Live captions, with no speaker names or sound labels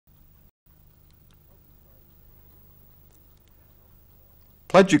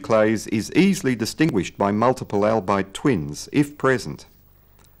Plagioclase is easily distinguished by multiple albite twins, if present.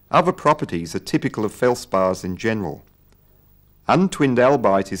 Other properties are typical of feldspars in general. Untwinned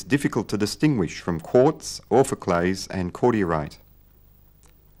albite is difficult to distinguish from quartz, orthoclase and cordierite.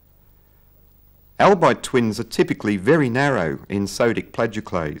 Albite twins are typically very narrow in sodic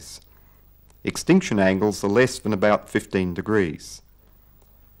plagioclase. Extinction angles are less than about 15 degrees.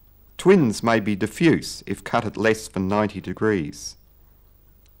 Twins may be diffuse if cut at less than 90 degrees.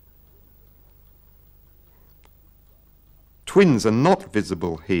 Twins are not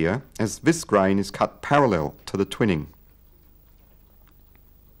visible here as this grain is cut parallel to the twinning.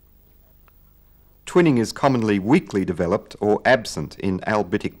 Twinning is commonly weakly developed or absent in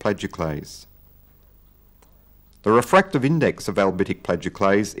albitic plagioclase. The refractive index of albitic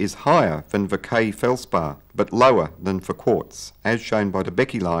plagioclase is higher than for K feldspar, but lower than for quartz, as shown by the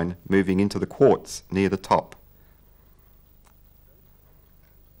Becky line moving into the quartz near the top.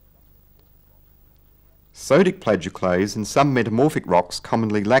 Sodic plagioclase in some metamorphic rocks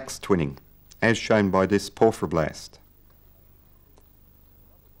commonly lacks twinning, as shown by this porphyroblast,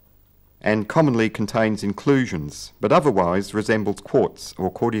 and commonly contains inclusions, but otherwise resembles quartz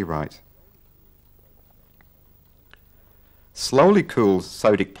or cordierite. Slowly cooled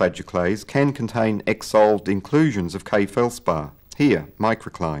sodic plagioclase can contain exsolved inclusions of K feldspar, here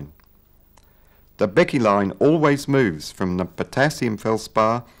microcline. The Becky line always moves from the potassium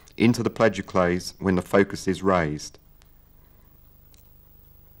feldspar into the plagioclase when the focus is raised.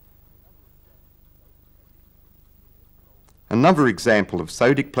 Another example of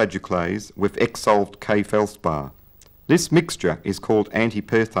sodic plagioclase with exsolved K feldspar. This mixture is called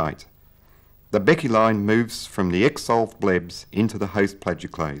antiperthite. The Becky line moves from the exsolved blebs into the host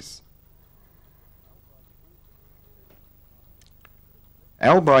plagioclase.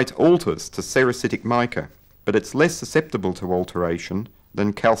 Albite alters to cericitic mica, but it's less susceptible to alteration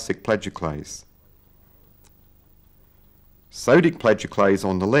than calcic plagioclase. Sodic plagioclase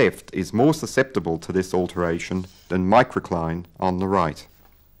on the left is more susceptible to this alteration than microcline on the right.